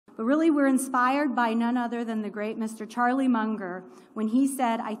But really, we're inspired by none other than the great Mr. Charlie Munger when he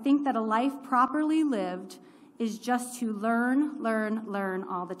said, "I think that a life properly lived is just to learn, learn, learn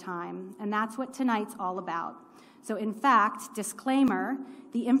all the time." And that's what tonight's all about. So in fact, disclaimer,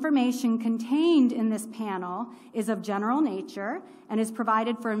 the information contained in this panel is of general nature and is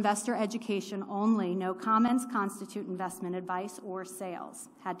provided for investor education only. No comments constitute investment advice or sales.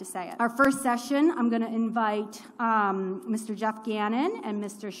 Had to say it. Our first session, I'm going to invite Mr. Geoff Gannon and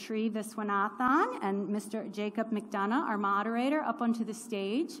Mr. Shree Viswanathan and Mr. Jacob McDonough, our moderator, up onto the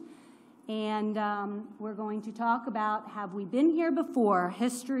stage. And we're going to talk about, have we been here before?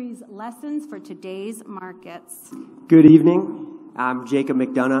 History's lessons for today's markets. Good evening. I'm Jacob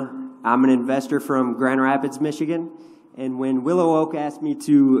McDonough. I'm an investor from Grand Rapids, Michigan. And when Willow Oak asked me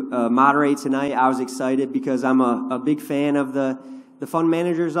to moderate tonight, I was excited because I'm a big fan of the fund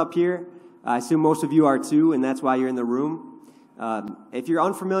managers up here. I assume most of you are too, and that's why you're in the room. If you're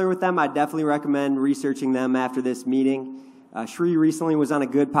unfamiliar with them, I definitely recommend researching them after this meeting. Shree recently was on a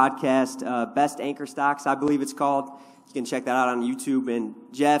good podcast, Best Anchor Stocks, I believe it's called. You can check that out on YouTube. And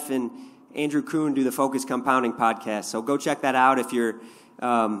Geoff and Andrew Kuhn do the Focus Compounding podcast. So go check that out if you're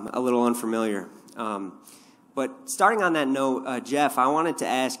a little unfamiliar. But starting on that note, Geoff, I wanted to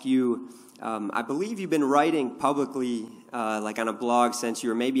ask you, I believe you've been writing publicly, like on a blog since you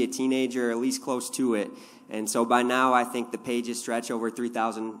were maybe a teenager, or at least close to it. And so by now, I think the pages stretch over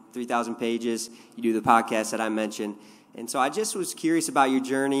 3,000 pages. You do the podcast that I mentioned. And so I just was curious about your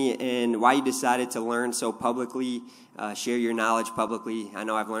journey and why you decided to learn so publicly, share your knowledge publicly. I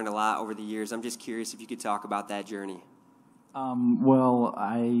know I've learned a lot over the years. I'm just curious if you could talk about that journey. Well,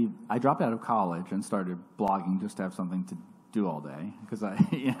 I dropped out of college and started blogging just to have something to do all day because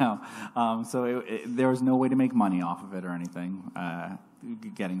so there was no way to make money off of it or anything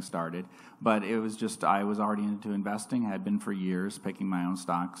getting started. But it was just, I was already into investing, had been for years, picking my own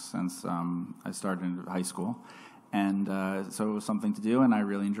stocks since I started in high school. And so it was something to do, and I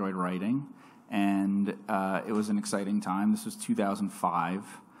really enjoyed writing. And it was an exciting time. This was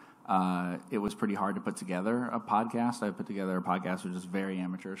 2005. It was pretty hard to put together a podcast. I put together a podcast which is very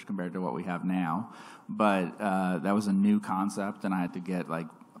amateurish compared to what we have now. But that was a new concept, and I had to get like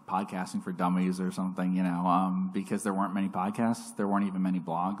podcasting for dummies or something, because there weren't many podcasts. There weren't even many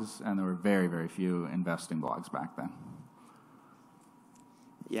blogs, and there were very, very few investing blogs back then.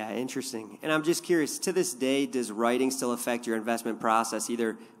 Yeah, interesting. And I'm just curious, to this day, does writing still affect your investment process,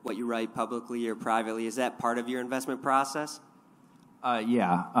 either what you write publicly or privately? Is that part of your investment process?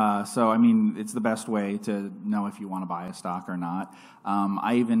 Yeah. So, I mean, it's the best way to know if you want to buy a stock or not.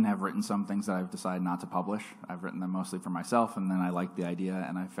 I even have written some things that I've decided not to publish. I've written them mostly for myself, and then I liked the idea,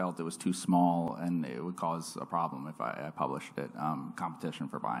 and I felt it was too small, and it would cause a problem if I published it, competition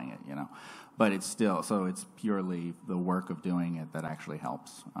for buying it, But it's still, so it's purely the work of doing it that actually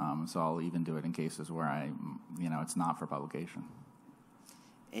helps. So I'll even do it in cases where it's not for publication.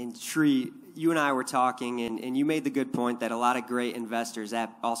 And Shree, you and I were talking, and you made the good point that a lot of great investors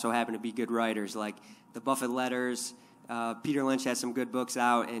also happen to be good writers, like the Buffett Letters. Peter Lynch has some good books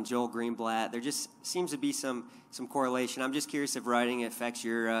out, and Joel Greenblatt. There just seems to be some correlation. I'm just curious if writing affects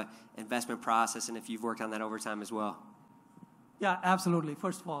your investment process and if you've worked on that over time as well. Yeah, absolutely.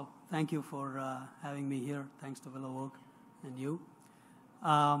 First of all, thank you for having me here. Thanks to Willow Oak and you.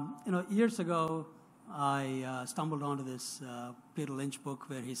 Years ago, I stumbled onto this Peter Lynch book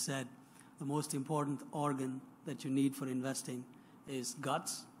where he said the most important organ that you need for investing is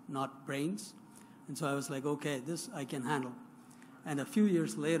guts, not brains. And so I was like, okay, this I can handle. And a few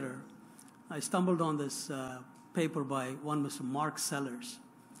years later, I stumbled on this paper by one Mr. Mark Sellers.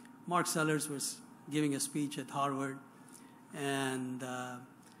 Mark Sellers was giving a speech at Harvard, and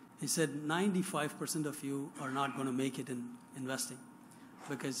he said 95% of you are not going to make it in investing,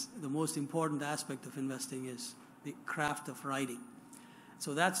 because the most important aspect of investing is the craft of writing.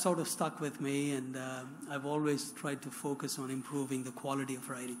 So that sort of stuck with me, and I've always tried to focus on improving the quality of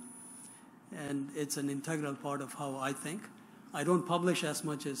writing. And it's an integral part of how I think. I don't publish as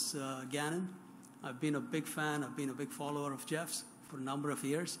much as Gannon. I've been a big fan, I've been a big follower of Geoff's for a number of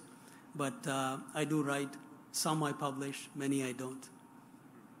years. But I do write. Some I publish, many I don't.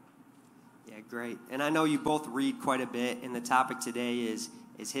 Yeah, great. And I know you both read quite a bit, and the topic today is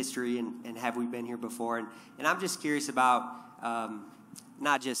history and have we been here before. And I'm just curious about,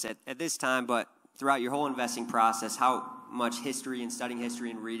 not just at this time, but throughout your whole investing process, how much history and studying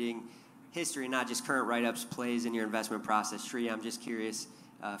history and reading history, not just current write-ups, plays in your investment process. Shree, I'm just curious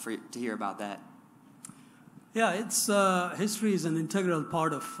to hear about that. Yeah, it's history is an integral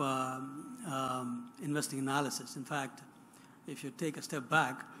part of investing analysis. In fact, if you take a step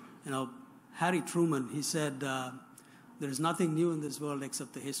back, Harry Truman, he said, there is nothing new in this world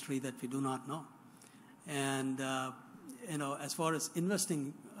except the history that we do not know. And as far as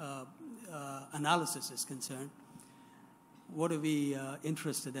investing analysis is concerned, what are we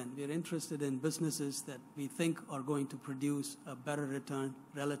interested in? We're interested in businesses that we think are going to produce a better return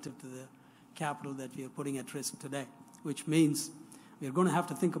relative to the capital that we are putting at risk today, which means we're going to have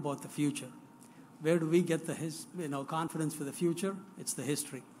to think about the future. Where do we get the confidence for the future? It's the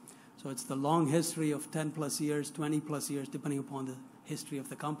history. So it's the long history of 10 plus years, 20 plus years, depending upon the history of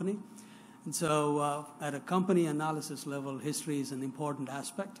the company. And so at a company analysis level, history is an important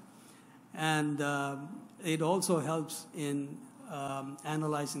aspect. And it also helps in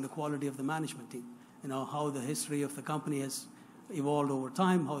analyzing the quality of the management team. How the history of the company has evolved over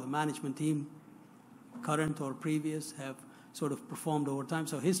time, how the management team, current or previous, have sort of performed over time.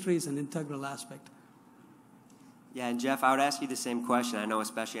 So history is an integral aspect. Yeah, and Geoff, I would ask you the same question. I know,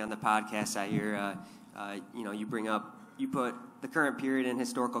 especially on the podcast, I hear, you put the current period in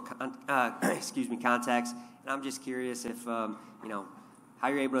historical, context, and I'm just curious if, how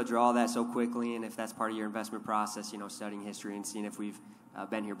you're able to draw that so quickly, and if that's part of your investment process, studying history and seeing if we've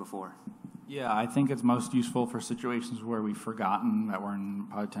been here before. Yeah, I think it's most useful for situations where we've forgotten that we're in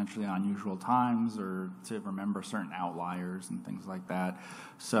potentially unusual times, or to remember certain outliers and things like that.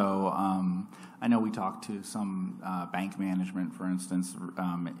 So I know we talked to some bank management, for instance,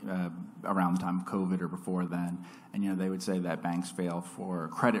 around the time of COVID or before then, and they would say that banks fail for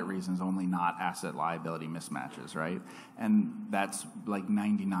credit reasons only, not asset liability mismatches, right? And that's like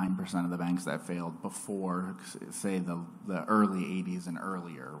 99% of the banks that failed before, say, the early 80s and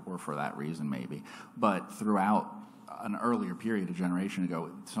earlier were for that reason, maybe. But throughout an earlier period, a generation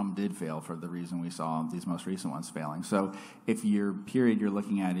ago, some did fail for the reason we saw these most recent ones failing. So if your period you're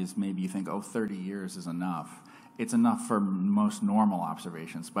looking at is, maybe you think, 30 years is enough, it's enough for most normal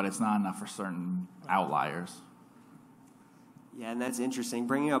observations, but it's not enough for certain outliers. Yeah, and that's interesting.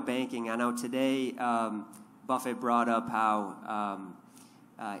 Bringing up banking, I know today Buffett brought up how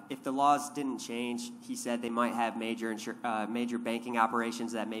if the laws didn't change, he said they might have major banking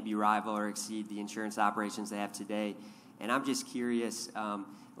operations that maybe rival or exceed the insurance operations they have today. And I'm just curious,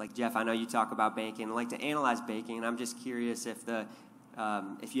 like Geoff, I know you talk about banking and like to analyze banking, and I'm just curious if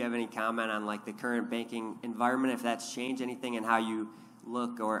you have any comment on like the current banking environment, if that's changed anything in how you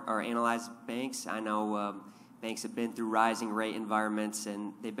look or analyze banks. I know banks have been through rising rate environments,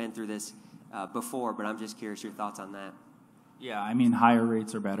 and they've been through this before, but I'm just curious your thoughts on that. Yeah, I mean, higher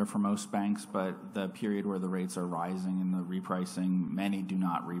rates are better for most banks, but the period where the rates are rising and the repricing, many do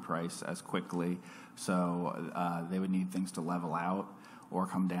not reprice as quickly. So they would need things to level out or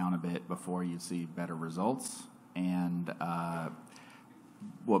come down a bit before you'd see better results. And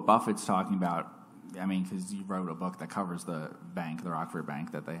what Buffett's talking about, I mean, because you wrote a book that covers the bank, the Rockford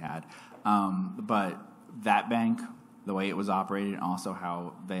Bank that they had. But that bank, the way it was operated, and also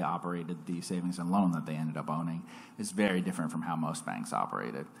how they operated the savings and loan that they ended up owning, is very different from how most banks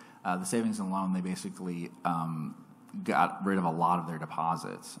operated. The savings and loan, they basically got rid of a lot of their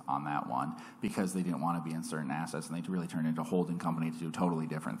deposits on that one because they didn't want to be in certain assets, and they really turned into a holding company to do totally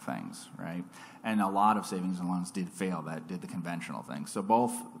different things, right? And a lot of savings and loans did fail that did the conventional things. So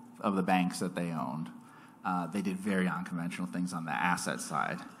both of the banks that they owned, they did very unconventional things on the asset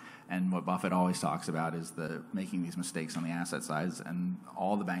side. And what Buffett always talks about is making these mistakes on the asset sides. And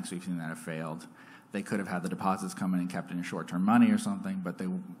all the banks we've seen that have failed, they could have had the deposits come in and kept it in short-term money or something, but they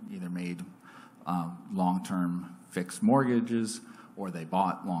either made long-term fixed mortgages or they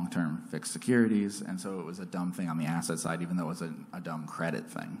bought long-term fixed securities. And so it was a dumb thing on the asset side, even though it was a dumb credit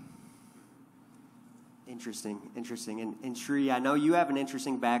thing. Interesting. And Shree, I know you have an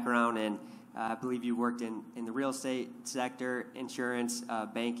interesting background, and I believe you worked in the real estate sector, insurance,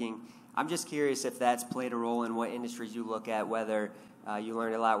 banking. I'm just curious if that's played a role in what industries you look at, whether you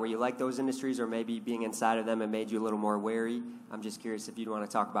learned a lot where you like those industries or maybe being inside of them and made you a little more wary. I'm just curious if you'd want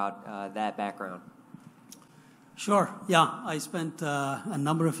to talk about that background. Sure. Yeah, I spent a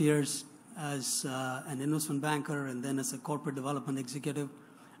number of years as an investment banker and then as a corporate development executive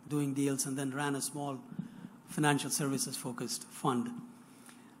doing deals, and then ran a small financial services focused fund.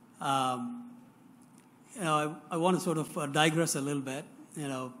 I want to sort of digress a little bit.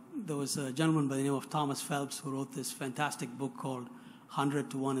 There was a gentleman by the name of Thomas Phelps who wrote this fantastic book called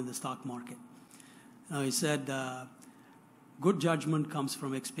 100 to 1 in the Stock Market. He said, good judgment comes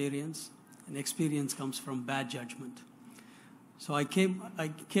from experience, and experience comes from bad judgment. So I came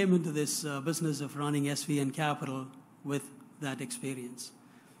into this business of running SVN Capital with that experience.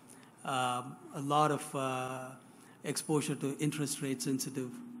 A lot of exposure to interest rate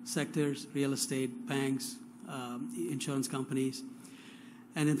sensitive sectors, real estate, banks, insurance companies.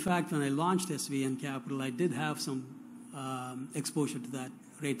 And in fact, when I launched SVN Capital, I did have some exposure to that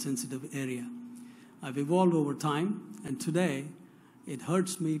rate-sensitive area. I've evolved over time, and today it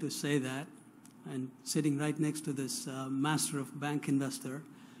hurts me to say that, and sitting right next to this master of bank investor,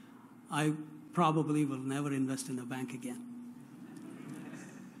 I probably will never invest in a bank again.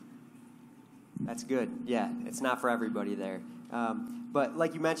 That's good. Yeah, it's not for everybody there. But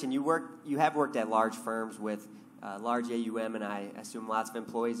like you mentioned, you have worked at large firms with large AUM, and I assume lots of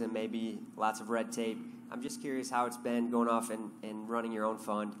employees and maybe lots of red tape. I'm just curious how it's been going off and running your own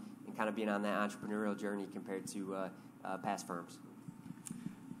fund and kind of being on that entrepreneurial journey compared to past firms.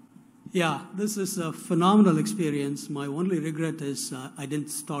 Yeah, this is a phenomenal experience. My only regret is I didn't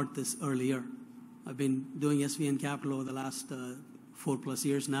start this earlier. I've been doing SVN Capital over the last 4+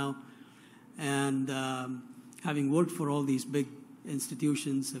 years now. And having worked for all these big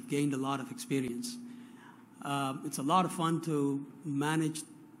institutions, I've gained a lot of experience. It's a lot of fun to manage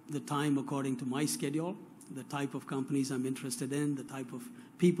the time according to my schedule, the type of companies I'm interested in, the type of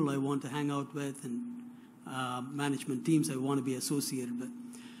people I want to hang out with, and management teams I want to be associated with.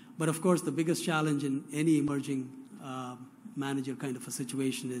 But of course, the biggest challenge in any emerging manager kind of a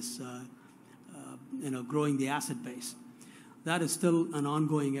situation is growing the asset base. That is still an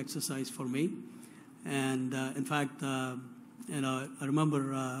ongoing exercise for me. And in fact, I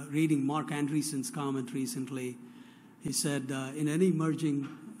remember reading Mark Andreessen's comment recently. He said, in any emerging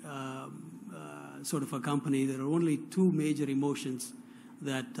sort of a company, there are only two major emotions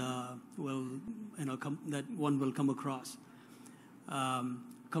that that one will come across: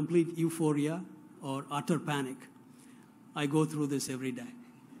 complete euphoria or utter panic. I go through this every day.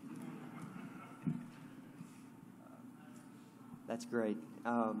 That's great.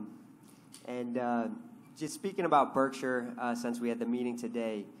 Just speaking about Berkshire, since we had the meeting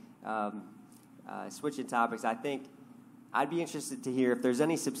today, switching topics, I think I'd be interested to hear if there's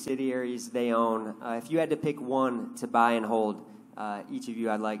any subsidiaries they own. If you had to pick one to buy and hold, each of you,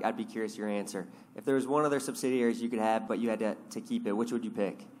 I'd be curious your answer. If there was one of their subsidiaries you could have, but you had to keep it, which would you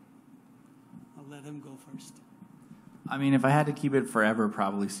pick? I'll let him go first. I mean, if I had to keep it forever,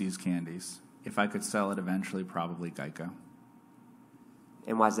 probably See's Candies. If I could sell it eventually, probably Geico.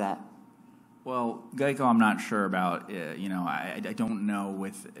 And why's that? Well, Geico, I'm not sure about. I don't know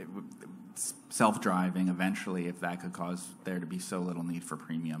with self-driving eventually if that could cause there to be so little need for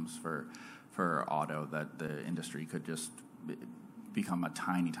premiums for auto that the industry could just become a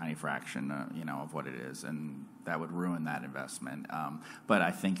tiny fraction, of what it is, and that would ruin that investment. But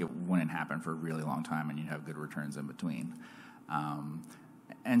I think it wouldn't happen for a really long time, and you'd have good returns in between.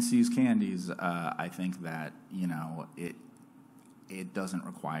 And See's Candies, I think that it doesn't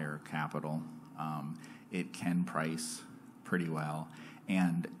require capital. It can price pretty well,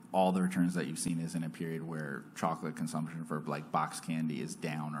 and all the returns that you've seen is in a period where chocolate consumption for like box candy is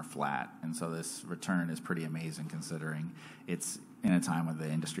down or flat, and so this return is pretty amazing considering it's in a time when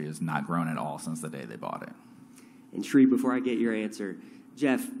the industry has not grown at all since the day they bought it. And Shree, before I get your answer,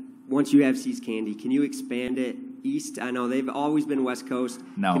 Geoff, once you have See's Candy, can you expand it east? I know they've always been West Coast.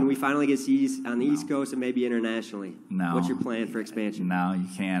 No. Can we finally get See's on the East Coast and maybe internationally? No. What's your plan for expansion? No, you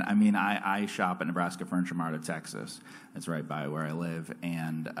can't. I mean, I shop at Nebraska Furniture Mart of Texas. It's right by where I live,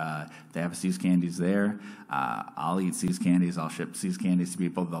 and they have See's Candies there. I'll eat See's Candies. I'll ship See's Candies to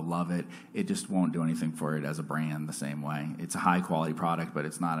people. They'll love it. It just won't do anything for it as a brand the same way. It's a high-quality product, but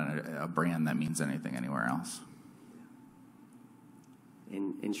it's not a brand that means anything anywhere else.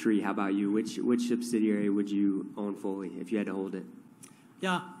 And Shree, how about you? Which subsidiary would you own fully if you had to hold it?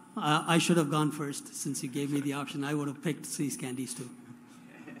 Yeah, I should have gone first since you gave me the option. I would have picked See's Candies too.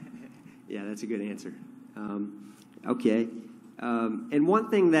 Yeah, that's a good answer. Okay. And one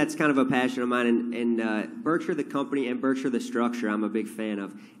thing that's kind of a passion of mine, and Berkshire the company and Berkshire the structure, I'm a big fan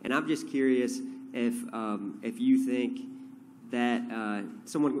of. And I'm just curious if you think that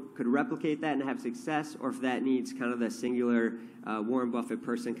someone could replicate that and have success, or if that needs kind of the singular Warren Buffett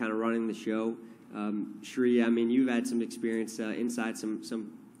person kind of running the show. Shree, I mean, you've had some experience inside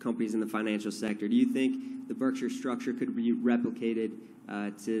some companies in the financial sector. Do you think the Berkshire structure could be replicated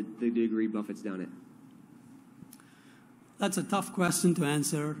to the degree Buffett's done it? That's a tough question to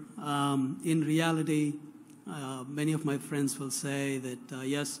answer. In reality, many of my friends will say that,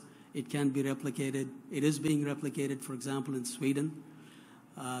 yes, it can be replicated. It is being replicated, for example, in Sweden.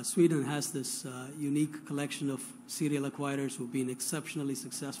 Sweden has this unique collection of serial acquirers who've been exceptionally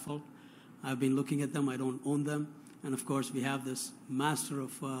successful. I've been looking at them. I don't own them. And, of course, we have this master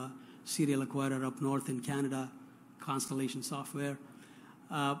of serial acquirer up north in Canada, Constellation Software.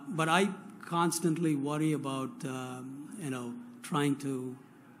 But I constantly worry about, trying to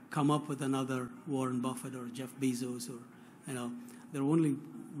come up with another Warren Buffett or Jeff Bezos, or, they're only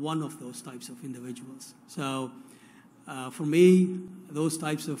one of those types of individuals. So For me, those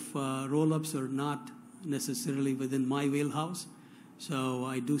types of roll-ups are not necessarily within my wheelhouse, so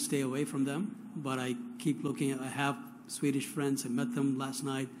I do stay away from them. But I keep looking. I have Swedish friends. I met them last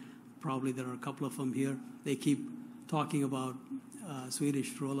night. Probably there are a couple of them here. They keep talking about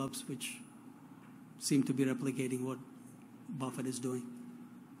Swedish roll-ups, which seem to be replicating what Buffett is doing.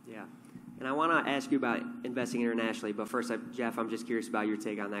 Yeah. And I want to ask you about investing internationally, but first, Geoff, I'm just curious about your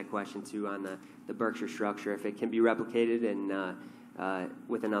take on that question, too, on the Berkshire structure, if it can be replicated and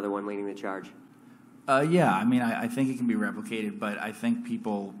with another one leading the charge. Yeah, I mean, I think it can be replicated, but I think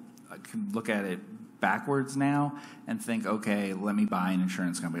people can look at it backwards now and think, okay, let me buy an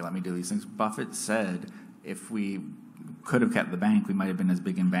insurance company, let me do these things. Buffett said if we could have kept the bank, we might have been as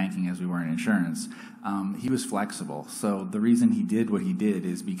big in banking as we were in insurance. He was flexible. So the reason he did what he did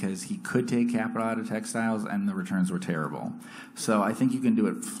is because he could take capital out of textiles and the returns were terrible. So I think you can do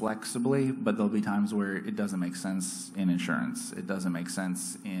it flexibly, but there'll be times where it doesn't make sense in insurance. It doesn't make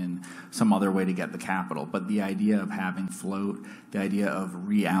sense in some other way to get the capital. But the idea of having float, the idea of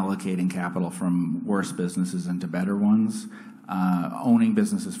reallocating capital from worse businesses into better ones, owning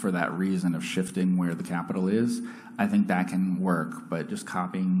businesses for that reason of shifting where the capital is, I think that can work. But just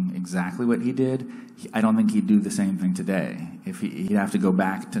copying exactly what he did, I don't think he'd do the same thing today. If he'd have to go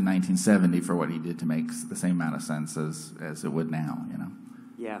back to 1970 for what he did to make the same amount of sense as it would now, you know?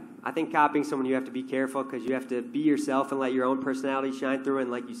 Yeah, I think copying someone, you have to be careful because you have to be yourself and let your own personality shine through. And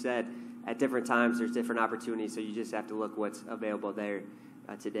like you said, at different times there's different opportunities, so you just have to look what's available there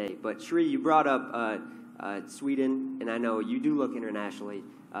today. But Shree, you brought up Sweden, and I know you do look internationally.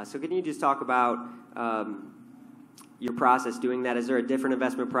 So can you just talk about your process doing that? Is there a different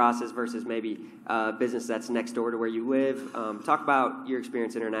investment process versus maybe a business that's next door to where you live? Talk about your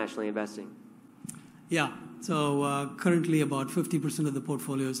experience internationally investing. Yeah, so currently about 50% of the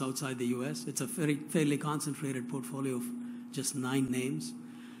portfolio is outside the U.S. It's a fairly concentrated portfolio of just 9 names.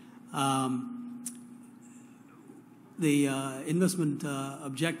 The investment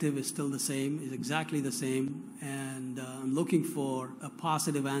objective is still the same, is exactly the same, and I'm looking for a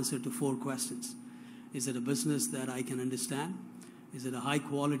positive answer to 4 questions. Is it a business that I can understand? Is it a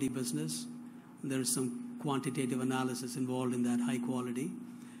high-quality business? There is some quantitative analysis involved in that high quality.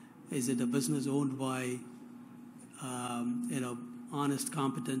 Is it a business owned by honest,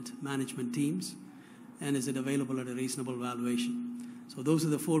 competent management teams? And is it available at a reasonable valuation? So those are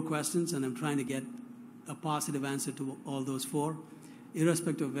the 4 questions, and I'm trying to get a positive answer to all those 4,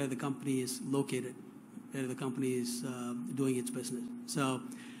 irrespective of where the company is located, where the company is doing its business. So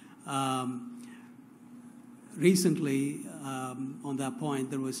recently, on that point,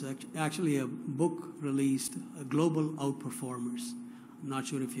 there was actually a book released, Global Outperformers. I'm not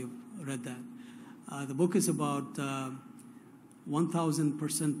sure if you've read that. The book is about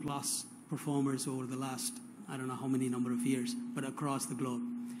 1,000% plus performers over the last, I don't know how many number of years, but across the globe.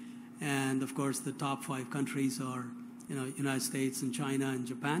 And of course, the top 5 countries are, United States and China and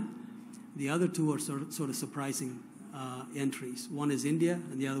Japan. The other 2 are sort of surprising entries. One is India,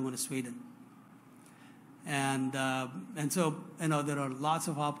 and the other one is Sweden. And so, there are lots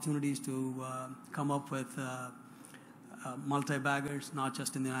of opportunities to come up with multi-baggers, not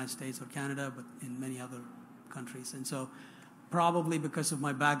just in the United States or Canada, but in many other countries. And so, probably because of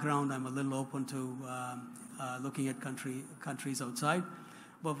my background, I'm a little open to looking at countries outside.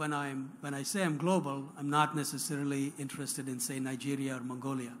 But when I say I'm global, I'm not necessarily interested in, say, Nigeria or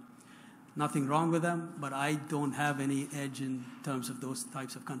Mongolia. Nothing wrong with them, but I don't have any edge in terms of those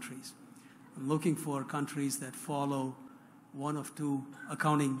types of countries. I'm looking for countries that follow one of 2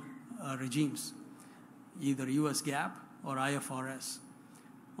 accounting regimes, either US GAAP or IFRS.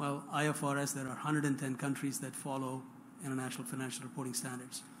 Well, IFRS, there are 110 countries that follow International Financial Reporting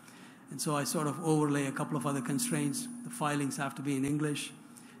Standards. And so I sort of overlay a couple of other constraints. The filings have to be in English,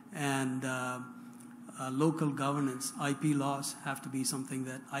 and local governance, IP laws, have to be something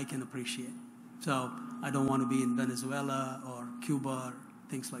that I can appreciate. So I don't want to be in Venezuela or Cuba or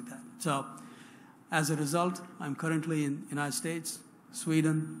things like that. So as a result, I'm currently in the United States,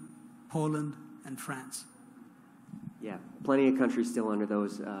 Sweden, Poland, and France. Yeah, plenty of countries still under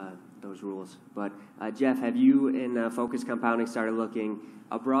those rules. But Geoff, have you in focused compounding started looking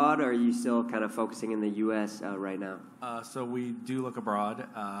abroad, or are you still kind of focusing in the U.S. Right now? So we do look abroad.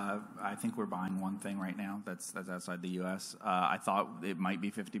 I think we're buying one thing right now that's outside the U.S. I thought it might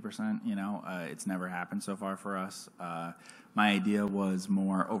be 50%. It's never happened so far for us. My idea was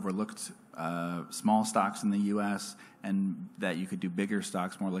more overlooked small stocks in the U.S. and that you could do bigger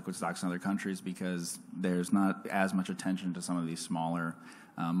stocks, more liquid stocks in other countries, because there's not as much attention to some of these smaller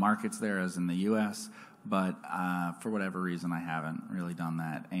markets there as in the U.S., but for whatever reason, I haven't really done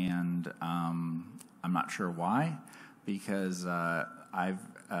that, and I'm not sure why, because I've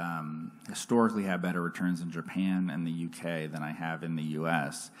historically had better returns in Japan and the UK than I have in the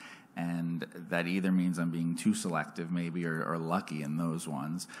US. And that either means I'm being too selective, maybe, or lucky in those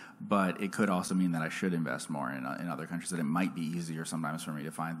ones. But it could also mean that I should invest more in other countries, that it might be easier sometimes for me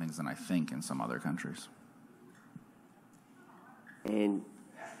to find things than I think in some other countries. And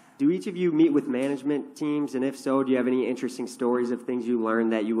do each of you meet with management teams? And if so, do you have any interesting stories of things you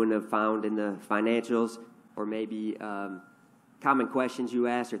learned that you wouldn't have found in the financials, or maybe common questions you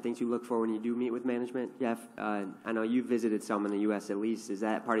ask or things you look for when you do meet with management? Geoff, I know you've visited some in the U.S. at least. Is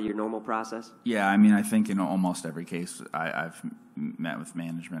that part of your normal process? Yeah, I mean, I think in almost every case I've met with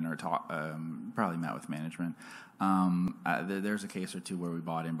management or probably met with management. There's a case or two where we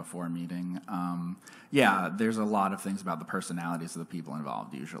bought in before a meeting. Yeah, there's a lot of things about the personalities of the people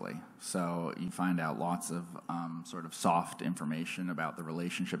involved usually. So you find out lots of sort of soft information about the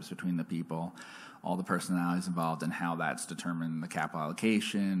relationships between the people, all the personalities involved, and how that's determined the capital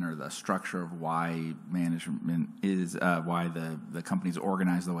allocation or the structure of why management is, why the company's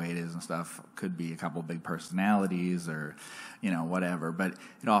organized the way it is and stuff. Could be a couple big personalities or, whatever. But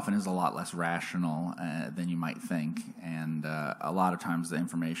it often is a lot less rational than you might think. And a lot of times the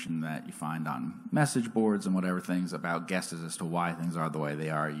information that you find on message boards and whatever things about guesses as to why things are the way they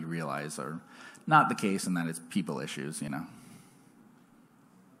are, you realize are not the case, and that it's people issues,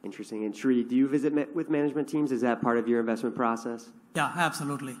 Interesting. And Shree, do you visit with management teams? Is that part of your investment process? Yeah,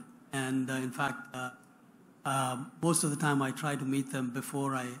 absolutely. And in fact, most of the time I try to meet them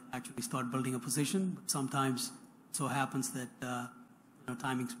before I actually start building a position. Sometimes it so happens that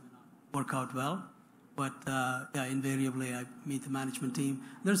timings work out well. But invariably I meet the management team.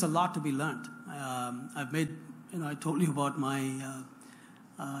 There's a lot to be learned. I told you about my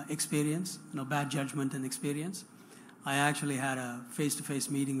experience, bad judgment and experience. I actually had a face-to-face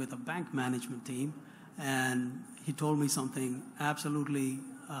meeting with a bank management team, and he told me something absolutely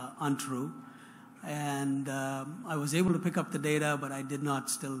untrue. And I was able to pick up the data, but I did not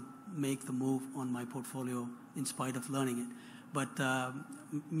still make the move on my portfolio in spite of learning it. But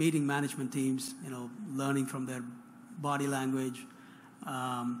meeting management teams, learning from their body language,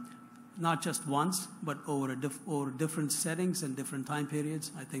 not just once, but over different settings and different time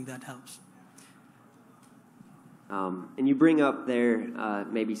periods, I think that helps. And you bring up there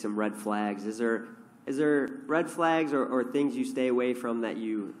maybe some red flags. Is there red flags or things you stay away from that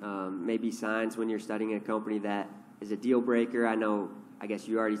you maybe signs when you're studying a company that is a deal breaker? I guess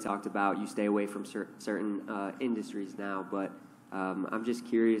you already talked about you stay away from certain industries now, but I'm just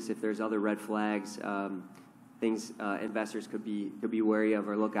curious if there's other red flags, things investors could be wary of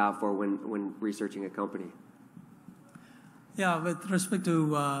or look out for when researching a company. Yeah, with respect to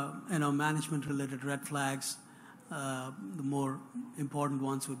management-related red flags, the more important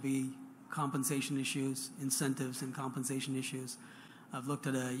ones would be compensation issues, incentives and compensation issues. I've looked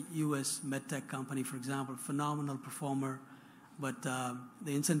at a U.S. medtech company, for example, phenomenal performer, but the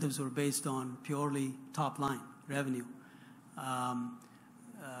incentives were based on purely top-line revenue.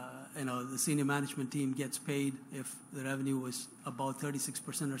 The senior management team gets paid if the revenue was about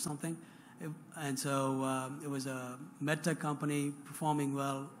 36% or something. And so it was a medtech company performing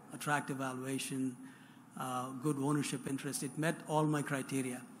well, attractive valuation, good ownership interest. It met all my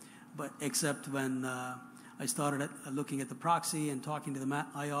criteria, but except when I started looking at the proxy and talking to the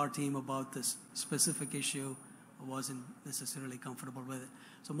IR team about this specific issue, I wasn't necessarily comfortable with it.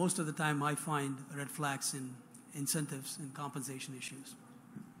 So most of the time I find red flags in incentives and compensation issues.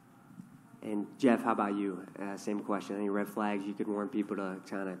 And Geoff, how about you? Same question. Any red flags you could warn people to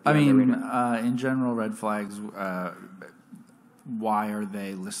kind of? In general, red flags. Why are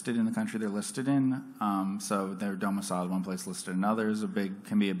they listed in the country they're listed in? So they're domiciled one place, listed in others.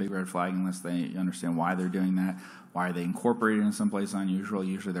 Can be a big red flag unless they understand why they're doing that. Why are they incorporated in some place unusual?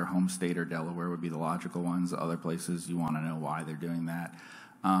 Usually their home state or Delaware would be the logical ones. Other places you want to know why they're doing that.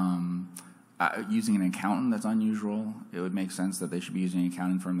 Using an accountant that's unusual. It would make sense that they should be using an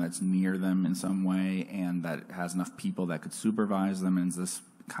accounting firm that's near them in some way and that has enough people that could supervise them. And is this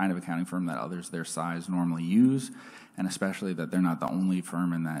kind of accounting firm that others their size normally use? And especially that they're not the only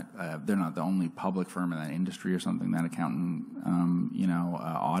firm in that they're not the only public firm in that industry or something that accountant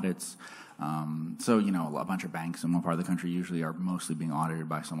audits. So a bunch of banks in one part of the country usually are mostly being audited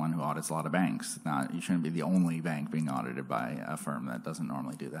by someone who audits a lot of banks. You shouldn't be the only bank being audited by a firm that doesn't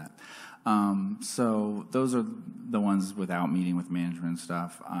normally do that. So those are the ones without meeting with management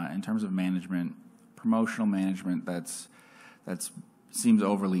stuff. In terms of management, promotional management, that's seems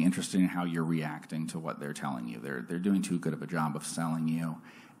overly interested in how you're reacting to what they're telling you. They're doing too good of a job of selling you,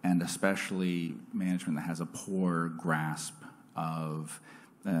 and especially management that has a poor grasp of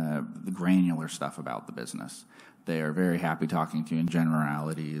the granular stuff about the business. They are very happy talking to you in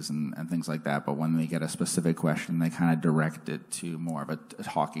generalities and things like that. But when they get a specific question, they kind of direct it to more of a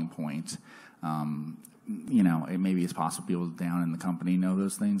talking point. Maybe it's possible people down in the company know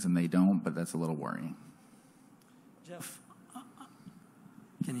those things and they don't, but that's a little worrying. Geoff,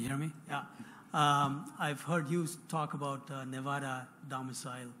 can you hear me? Yeah. I've heard you talk about Nevada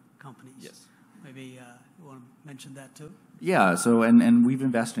domicile companies. Yes. Maybe you want to mention that too? Yeah, so and we've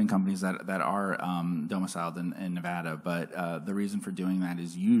invested in companies that are domiciled in Nevada, but the reason for doing that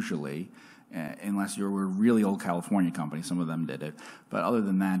is usually, unless you're a really old California company, some of them did it, but other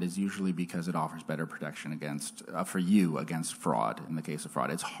than that is usually because it offers better protection against against fraud. In the case of fraud,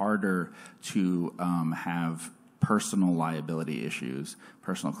 it's harder to have personal liability issues,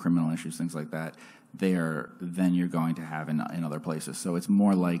 personal criminal issues, things like that, there than you're going to have in other places. So it's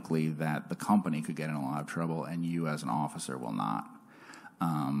more likely that the company could get in a lot of trouble and you as an officer will not.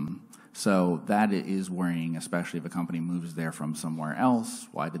 So that is worrying, especially if a company moves there from somewhere else.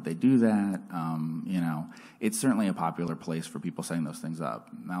 Why did they do that? It's certainly a popular place for people setting those things up.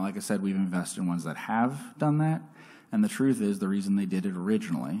 Now, like I said, we've invested in ones that have done that. And the truth is the reason they did it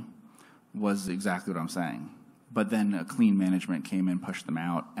originally was exactly what I'm saying. But then a clean management came in, pushed them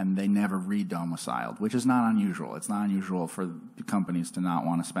out, and they never re-domiciled, which is not unusual. It's not unusual for companies to not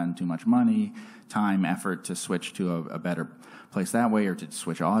want to spend too much money, time, effort to switch to a better place that way or to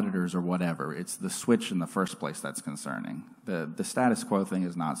switch auditors or whatever. It's the switch in the first place that's concerning. The status quo thing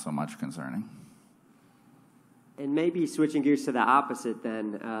is not so much concerning. And maybe switching gears to the opposite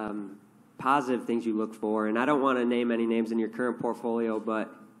then, positive things you look for. And I don't want to name any names in your current portfolio,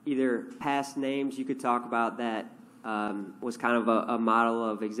 but either past names you could talk about that was kind of a model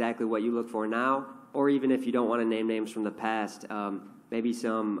of exactly what you look for now, or even if you don't want to name names from the past, maybe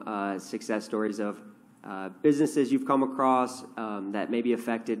some success stories of businesses you've come across that maybe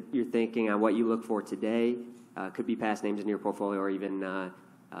affected your thinking on what you look for today. Could be past names in your portfolio or even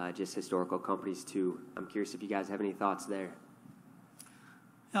just historical companies too. I'm curious if you guys have any thoughts there.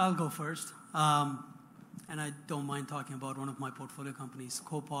 Yeah, I'll go first. And I don't mind talking about one of my portfolio companies,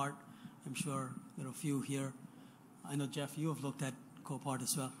 Copart. I'm sure there are a few here. I know, Geoff, you have looked at Copart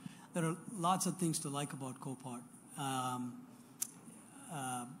as well. There are lots of things to like about Copart.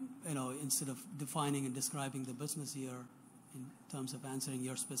 Instead of defining and describing the business here in terms of answering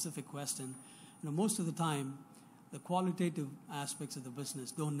your specific question, most of the time, the qualitative aspects of the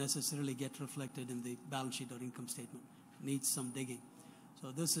business don't necessarily get reflected in the balance sheet or income statement. It needs some digging.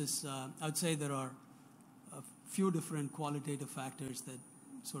 So this is, I would say there are a few different qualitative factors that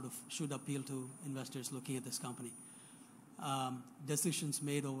sort of should appeal to investors looking at this company. Decisions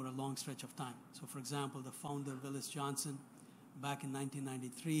made over a long stretch of time. So, for example, the founder, Willis Johnson, back in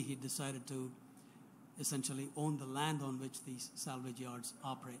 1993, he decided to essentially own the land on which these salvage yards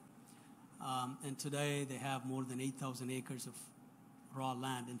operate. And today, they have more than 8,000 acres of raw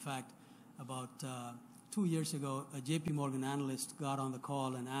land. In fact, about 2 years ago, a JP Morgan analyst got on the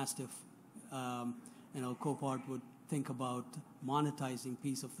call and asked if Copart would think about monetizing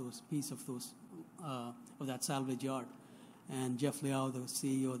of that salvage yard. And Jeff Liao, the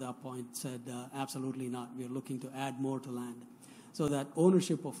CEO at that point, said, absolutely not. We are looking to add more to land. So that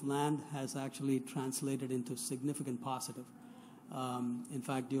ownership of land has actually translated into significant positive. In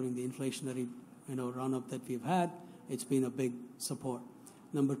fact, during the inflationary run-up that we've had, it's been a big support.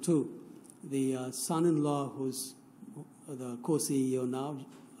 Number two, the son-in-law, who's the co-CEO now,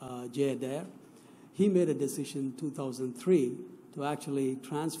 Jay Adair, he made a decision in 2003 to actually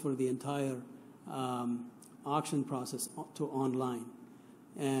transfer the entire auction process to online.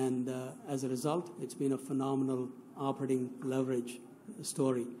 And as a result, it's been a phenomenal operating leverage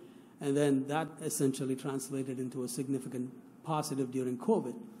story. And then that essentially translated into a significant positive during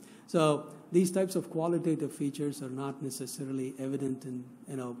COVID. So these types of qualitative features are not necessarily evident in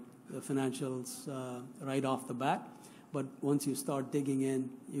the financials right off the bat. But once you start digging in,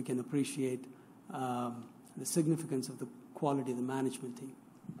 you can appreciate the significance of the quality of the management team.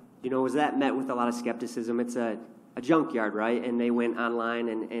 Was that met with a lot of skepticism? It's a junkyard, right? And they went online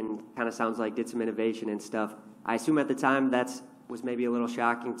and kind of sounds like did some innovation and stuff. I assume at the time was maybe a little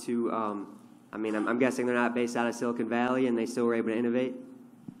shocking to, I'm guessing they're not based out of Silicon Valley and they still were able to innovate?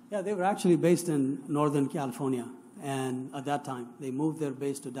 Yeah, they were actually based in Northern California. And at that time, they moved their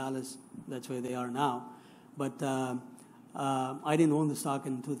base to Dallas. That's where they are now. But I didn't own the stock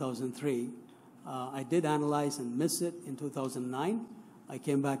in 2003. I did analyze and miss it in 2009. I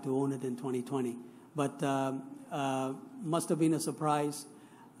came back to own it in 2020. But must have been a surprise.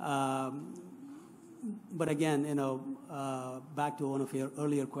 But again, back to one of your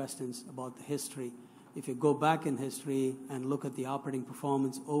earlier questions about the history. if you go back in history and look at the operating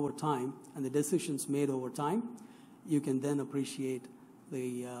performance over time and the decisions made over time, you can then appreciate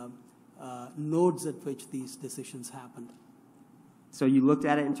the nodes at which these decisions happened. So you looked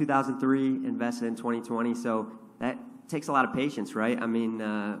at it in 2003, invested in 2020. So that takes a lot of patience, right? I mean,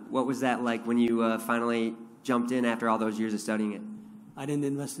 what was that like when you finally jumped in after all those years of studying it? I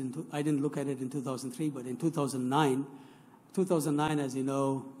didn't look at it in 2003, but in 2009, as you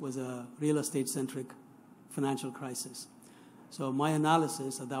know, was a real estate-centric financial crisis. So my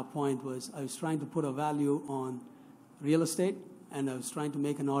analysis at that point was I was trying to put a value on real estate, and I was trying to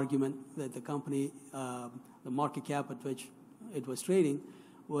make an argument that the company, the market cap at which it was trading,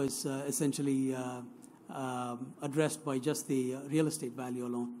 was essentially addressed by just the real estate value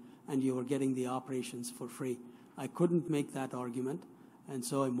alone, and you were getting the operations for free. I couldn't make that argument, and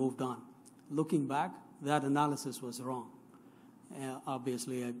so I moved on. Looking back, that analysis was wrong.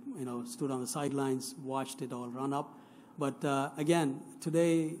 Obviously, I stood on the sidelines, watched it all run up. But again,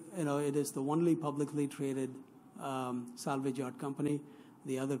 today, it is the only publicly traded salvage yard company.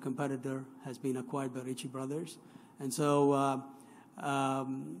 The other competitor has been acquired by Ritchie Brothers. And so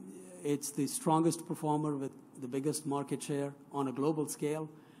it's the strongest performer with the biggest market share on a global scale.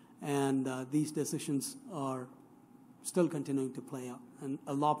 And these decisions are still continuing to play out, and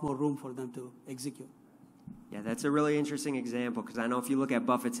a lot more room for them to execute. Yeah, that's a really interesting example, because I know if you look at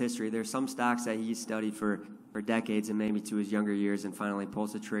Buffett's history, there's some stocks that he studied for decades and maybe to his younger years and finally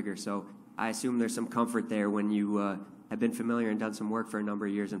pulls the trigger. So I assume there's some comfort there when you have been familiar and done some work for a number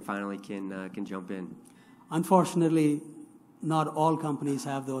of years and finally can jump in. Unfortunately, not all companies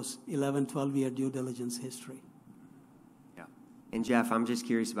have those 11, 12-year due diligence history. Yeah. And Geoff, I'm just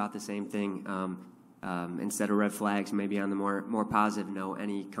curious about the same thing. Instead of red flags, maybe on the more positive note,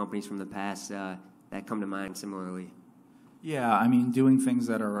 any companies from the past that come to mind similarly? Yeah, I mean, doing things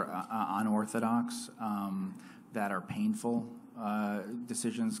that are unorthodox, that are painful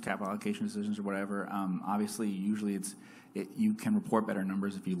decisions, capital allocation decisions or whatever. Obviously, usually you can report better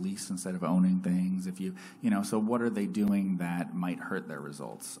numbers if you lease instead of owning things. So what are they doing that might hurt their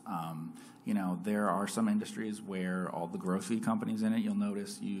results? There are some industries where all the grocery companies in it, you'll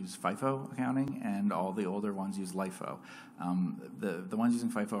notice, use FIFO accounting, and all the older ones use LIFO. The ones using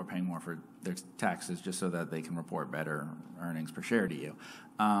FIFO are paying more for their taxes just so that they can report better earnings per share to you.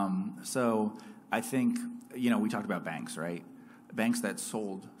 So I think, we talked about banks, right? Banks that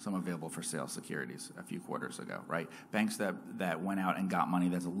sold some available for sale securities a few quarters ago, right? Banks that went out and got money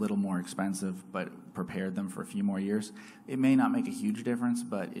that's a little more expensive but prepared them for a few more years. It may not make a huge difference,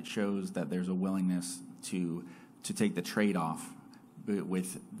 but it shows that there's a willingness to take the trade-off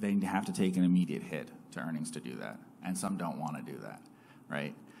with they have to take an immediate hit to earnings to do that. And some don't want to do that,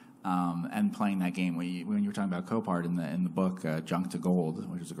 right? And playing that game. When you were talking about Copart in the book Junk to Gold,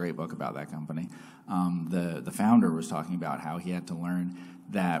 which is a great book about that company, the founder was talking about how he had to learn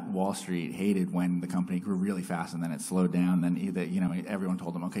that Wall Street hated when the company grew really fast and then it slowed down. Then everyone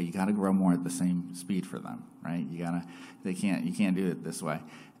told him, okay, you got to grow more at the same speed for them, right? You can't do it this way.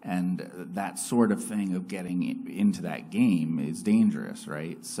 And that sort of thing of getting into that game is dangerous,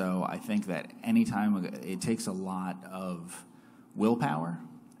 right? So I think that anytime it takes a lot of willpower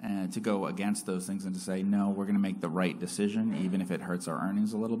to go against those things and to say, no, we're going to make the right decision, even if it hurts our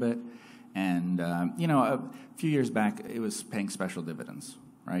earnings a little bit. And, a few years back, it was paying special dividends,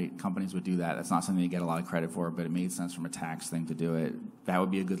 right? Companies would do that. That's not something you get a lot of credit for, but it made sense from a tax thing to do it. That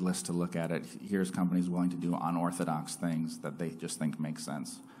would be a good list to look at it. Here's companies willing to do unorthodox things that they just think make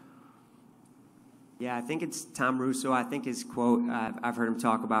sense. Yeah, I think it's Tom Russo. I think his quote, I've heard him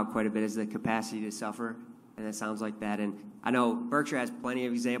talk about quite a bit, is the capacity to suffer. And it sounds like that. And I know Berkshire has plenty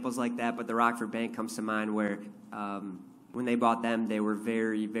of examples like that, but the Rockford Bank comes to mind where when they bought them, they were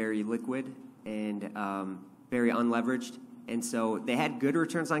very, very liquid and very unleveraged. And so they had good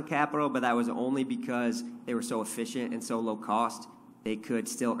returns on capital, but that was only because they were so efficient and so low cost. They could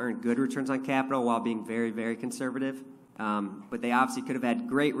still earn good returns on capital while being very, very conservative. But they obviously could have had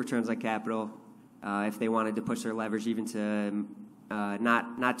great returns on capital if they wanted to push their leverage even to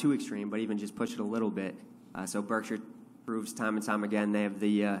not too extreme, but even just push it a little bit. So Berkshire proves time and time again they have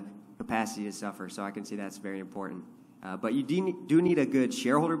the capacity to suffer, so I can see that's very important. But you do need a good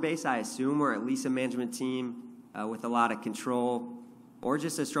shareholder base, I assume, or at least a management team with a lot of control, or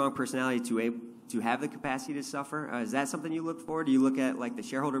just a strong personality to have the capacity to suffer. Is that something you look for? Do you look at like the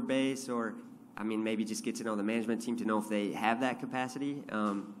shareholder base, or maybe just get to know the management team to know if they have that capacity?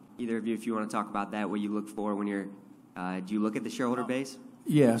 Either of you, if you want to talk about that, what you look for when you're, do you look at the shareholder base?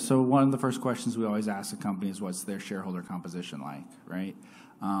 Yeah, so one of the first questions we always ask a company is what's their shareholder composition like, right?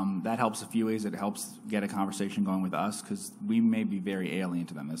 That helps a few ways. It helps get a conversation going with us because we may be very alien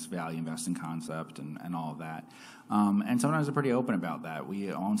to them, this value investing concept and all of that. And sometimes they're pretty open about that.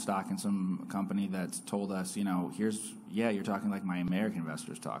 We own stock in some company that's told us, you're talking like my American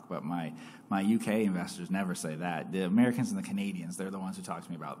investors talk, but my UK investors never say that. The Americans and the Canadians, they're the ones who talk to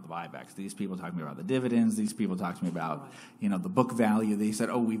me about the buybacks. These people talk to me about the dividends. These people talk to me about, the book value. They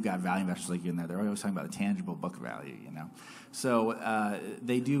said, we've got value investors like you in there. They're always talking about the tangible book value, So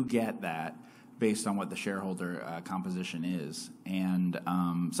they do get that based on what the shareholder composition is. And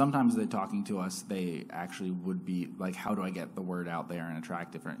sometimes they're talking to us, they actually would be like, how do I get the word out there and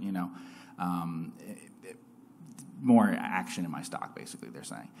attract different, more action in my stock, basically, they're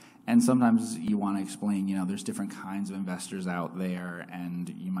saying. And sometimes you want to explain, there's different kinds of investors out there, and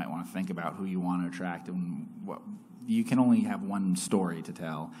you might want to think about who you want to attract. And you can only have one story to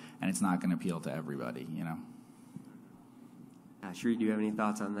tell, and it's not going to appeal to everybody, Shree, do you have any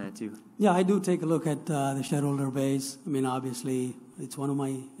thoughts on that too? Yeah, I do take a look at the shareholder base. I mean, obviously, it's one of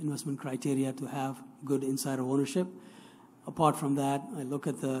my investment criteria to have good insider ownership. Apart from that, I look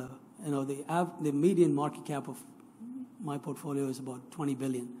at the median market cap of my portfolio is about $20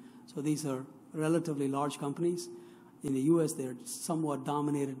 billion. So these are relatively large companies. In the U.S., they're somewhat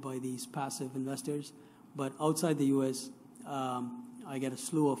dominated by these passive investors. But outside the U.S., I get a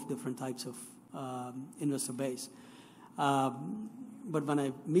slew of different types of investor base. But when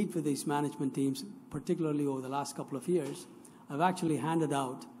I meet with these management teams, particularly over the last couple of years, I've actually handed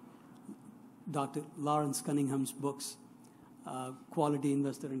out Dr. Lawrence Cunningham's books, Quality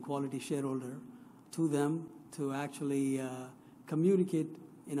Investor and Quality Shareholder, to them to actually communicate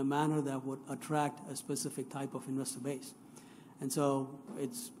in a manner that would attract a specific type of investor base. And so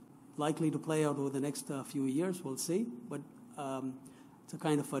it's likely to play out over the next few years, we'll see, but it's a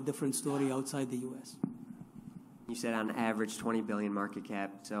kind of a different story outside the U.S. You said on average 20 billion market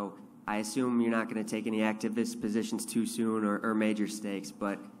cap, so I assume you're not going to take any activist positions too soon or major stakes.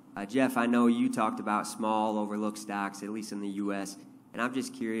 But Geoff, I know you talked about small overlooked stocks, at least in the U.S., and I'm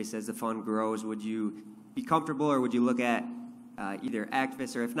just curious, as the fund grows, would you be comfortable or would you look at either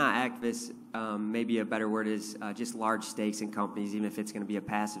activists, or if not activists, maybe a better word is just large stakes in companies, even if it's going to be a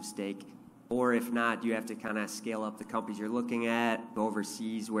passive stake? Or if not, do you have to kind of scale up the companies you're looking at, go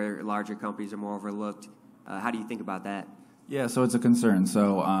overseas where larger companies are more overlooked? How do you think about that? Yeah, so it's a concern.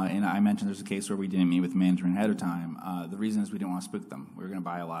 So, and I mentioned there's a case where we didn't meet with management ahead of time. The reason is we didn't want to spook them. We were going to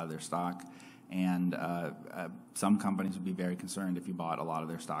buy a lot of their stock, and some companies would be very concerned if you bought a lot of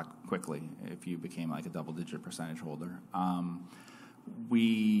their stock quickly, if you became like a double-digit percentage holder.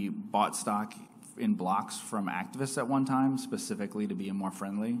 We bought stock in blocks from activists at one time, specifically to be a more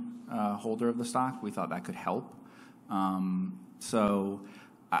friendly holder of the stock. We thought that could help.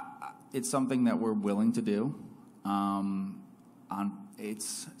 It's something that we're willing to do.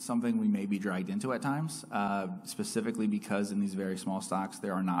 It's something we may be dragged into at times, specifically because in these very small stocks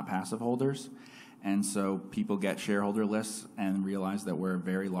there are not passive holders. And so people get shareholder lists and realize that we're a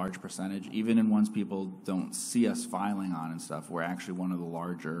very large percentage. Even in ones people don't see us filing on and stuff, we're actually one of the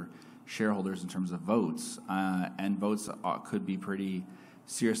larger shareholders in terms of votes. And votes could be pretty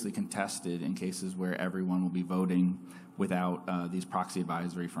seriously contested in cases where everyone will be voting without these proxy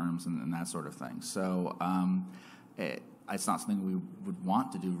advisory firms and that sort of thing. So it's not something we would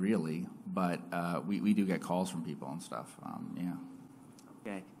want to do really, but we do get calls from people and stuff. Yeah.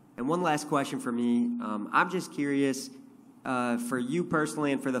 Okay. And one last question for me. I'm just curious, for you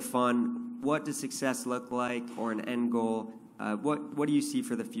personally and for the fund, what does success look like, or an end goal? What do you see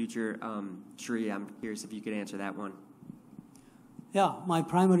for the future? Shree, I'm curious if you could answer that one. Yeah, my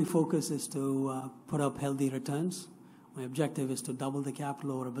primary focus is to put up healthy returns. My objective is to double the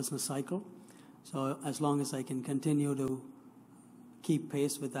capital over a business cycle. So as long as I can continue to keep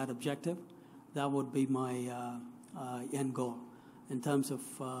pace with that objective, that would be my end goal. In terms of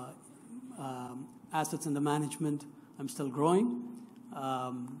assets under management, I'm still growing,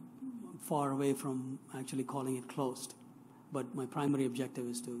 far away from actually calling it closed. But my primary objective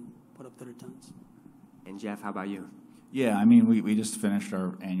is to put up the returns. And Geoff, how about you? Yeah, I mean, we just finished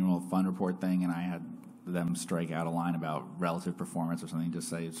our annual fund report thing, and I had them strike out a line about relative performance or something, just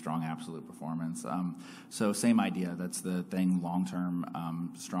say strong absolute performance. So same idea. That's the thing,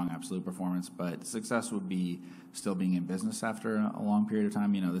 long-term, strong absolute performance. But success would be still being in business after a long period of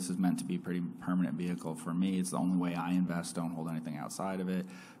time. This is meant to be a pretty permanent vehicle for me. It's the only way I invest. Don't hold anything outside of it.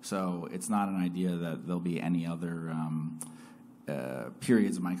 So it's not an idea that there'll be any other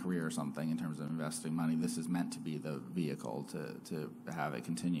periods of my career or something in terms of investing money. This is meant to be the vehicle to have it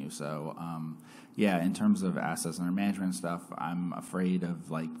continue. So, yeah, in terms of assets under management stuff, I'm afraid of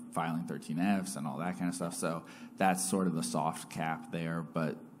like filing 13Fs and all that kind of stuff. So that's sort of the soft cap there.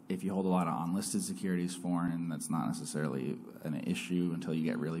 But if you hold a lot of unlisted securities foreign, that's not necessarily an issue until you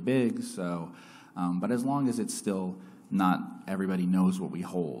get really big. So, but as long as it's still not everybody knows what we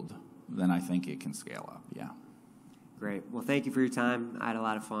hold, then I think it can scale up. Yeah. Great. Well, thank you for your time. I had a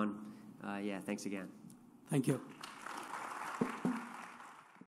lot of fun. Yeah, thanks again. Thank you.